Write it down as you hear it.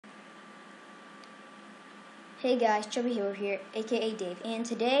Hey guys, Chubby Hippo here, aka Dave, and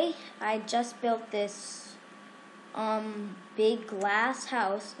today I just built this big glass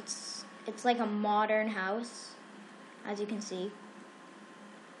house. It's like a modern house, as you can see.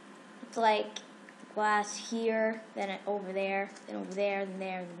 It's like glass here, then over there, then over there, then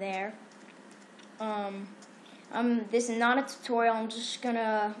there, then there. This is not a tutorial. I'm just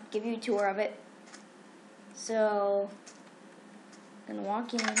gonna give you a tour of it. So, I'm gonna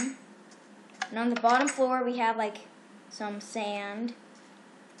walk in. And on the bottom floor, we have like some sand.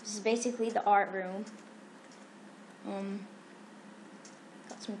 This is basically the art room.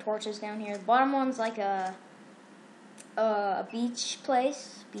 Got some torches down here. The bottom one's like a beach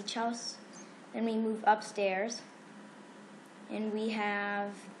place, beach house. Then we move upstairs, and we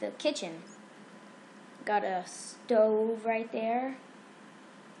have the kitchen. Got a stove right there,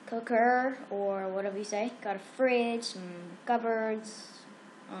 cooker or whatever you say. Got a fridge, some cupboards,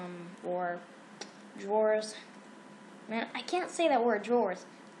 or drawers. Man, I can't say that word, drawers.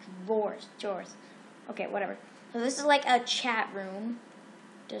 Drawers. Okay, whatever. So this is like a chat room.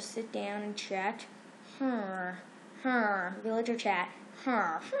 Just sit down and chat. Villager chat.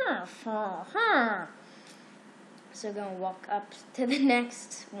 So gonna walk up to the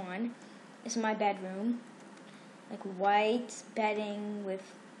next one. This is my bedroom. Like white bedding with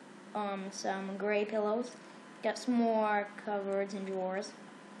some gray pillows. Got some more cupboards and drawers.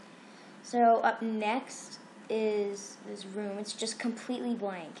 So up next is this room. It's just completely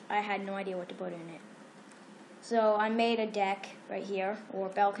blank. I had no idea what to put in it. So I made a deck right here, or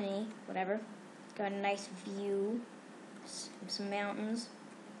balcony, whatever. Got a nice view, some mountains.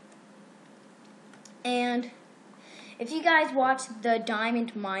 And if you guys watch the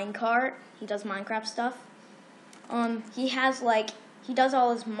Diamond Minecart, he does Minecraft stuff. He does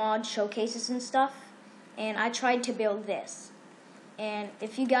all his mod showcases and stuff. And I tried to build this. And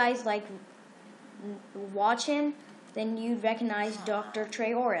if you guys watch him, then you'd recognize Dr.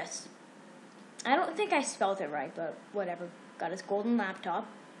 Treoris. I don't think I spelled it right, but whatever. Got his golden laptop.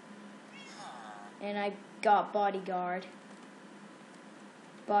 And I got bodyguard.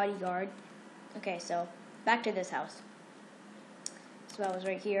 Okay, so back to this house. So I was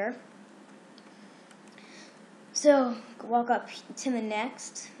right here. So walk up to the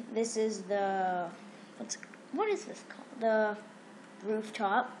next. This is what is this called? The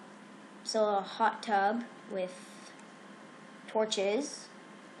rooftop. So a hot tub with torches.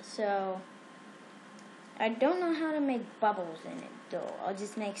 So I don't know how to make bubbles in it though. I'll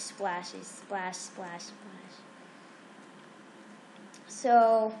just make splashes. Splash, splash, splash.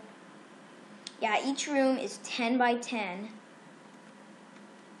 So yeah, each room is 10 by 10.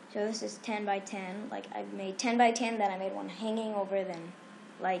 So this is 10 by 10. Like I made 10 by 10, then I made one hanging over, then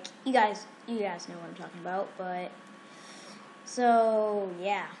like you guys know what I'm talking about, but so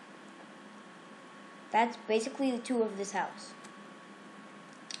yeah. That's basically the tour of this house.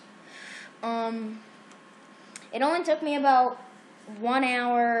 It only took me about 1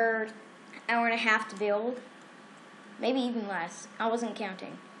 hour, hour and a half to build. Maybe even less. I wasn't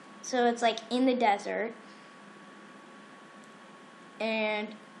counting. So it's like in the desert.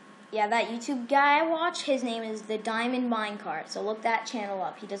 And yeah, that YouTube guy I watch, his name is the Diamond Minecart. So look that channel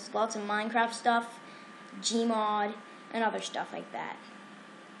up. He does lots of Minecraft stuff, Gmod, and other stuff like that.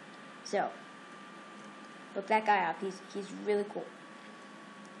 So look that guy up. He's really cool.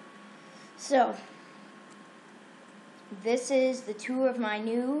 So this is the tour of my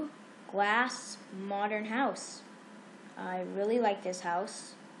new glass modern house. I really like this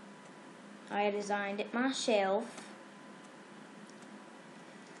house. I designed it myself.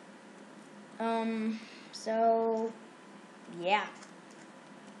 So yeah.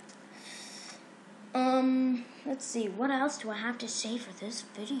 Let's see, what else do I have to say for this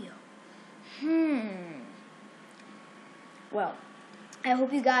video? Well, I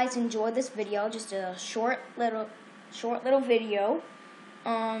hope you guys enjoyed this video. Just a short little video.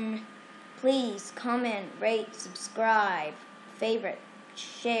 Please comment, rate, subscribe, favorite,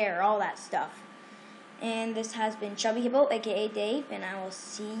 share, all that stuff. And this has been Chubby Hippo, aka Dave, and I will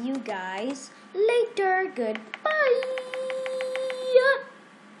see you guys later. Goodbye.